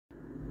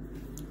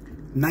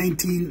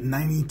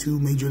1992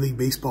 Major League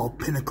Baseball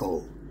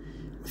Pinnacle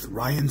with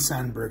Ryan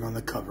Sandberg on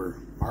the cover.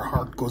 Our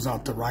heart goes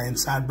out to Ryan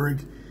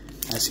Sandberg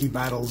as he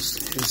battles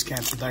his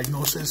cancer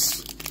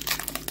diagnosis.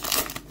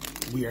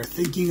 We are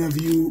thinking of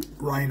you,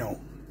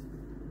 Rhino.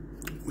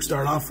 We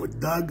start off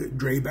with Doug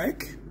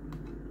Drabeck.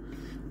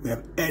 We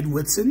have Ed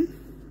Whitson.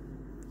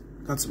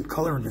 Got some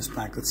color in this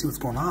pack. Let's see what's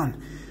going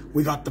on.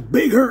 We got the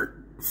Big Hurt,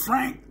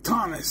 Frank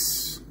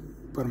Thomas.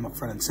 Put him up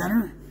front and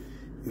center.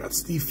 We got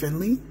Steve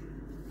Finley.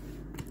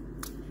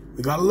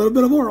 We got a little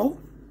bit of Oral.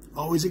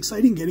 Always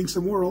exciting getting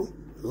some Oral.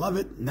 Love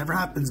it. Never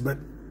happens, but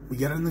we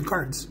get it in the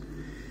cards.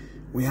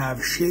 We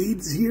have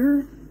Shades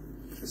here.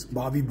 It's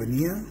Bobby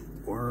Bonilla.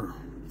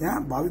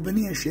 Bobby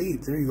Bonilla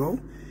Shades. There you go.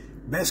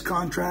 Best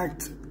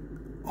contract,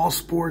 all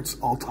sports,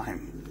 all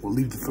time. We'll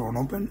leave the throne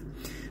open.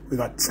 We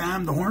got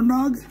Sam the Horn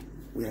Dog.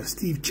 We have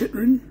Steve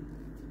Chitrin.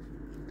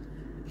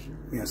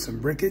 We have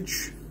some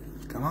Brickage.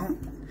 Come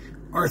on.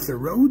 Arthur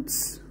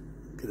Rhodes.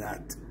 Look at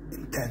that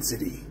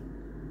intensity.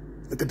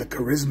 Look at the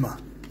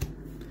charisma.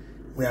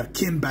 We have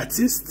Kim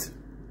Batiste.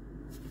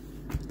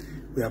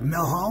 We have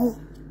Mel Hall.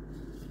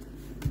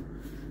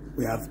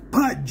 We have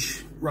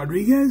Pudge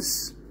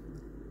Rodriguez.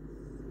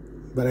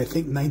 But I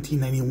think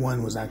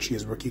 1991 was actually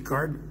his rookie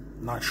card.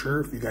 I'm not sure.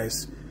 If you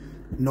guys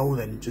know,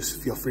 then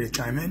just feel free to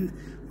chime in.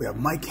 We have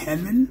Mike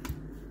Henman,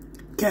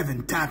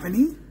 Kevin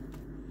Tapani,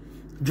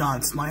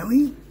 John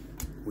Smiley.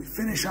 We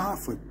finish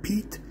off with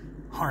Pete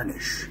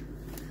Harnish.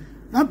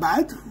 Not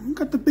bad. We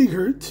got the Big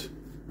Hurt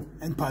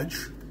and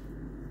Pudge.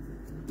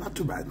 Not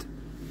too bad.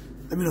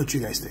 Let me know what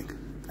you guys think.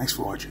 Thanks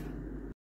for watching.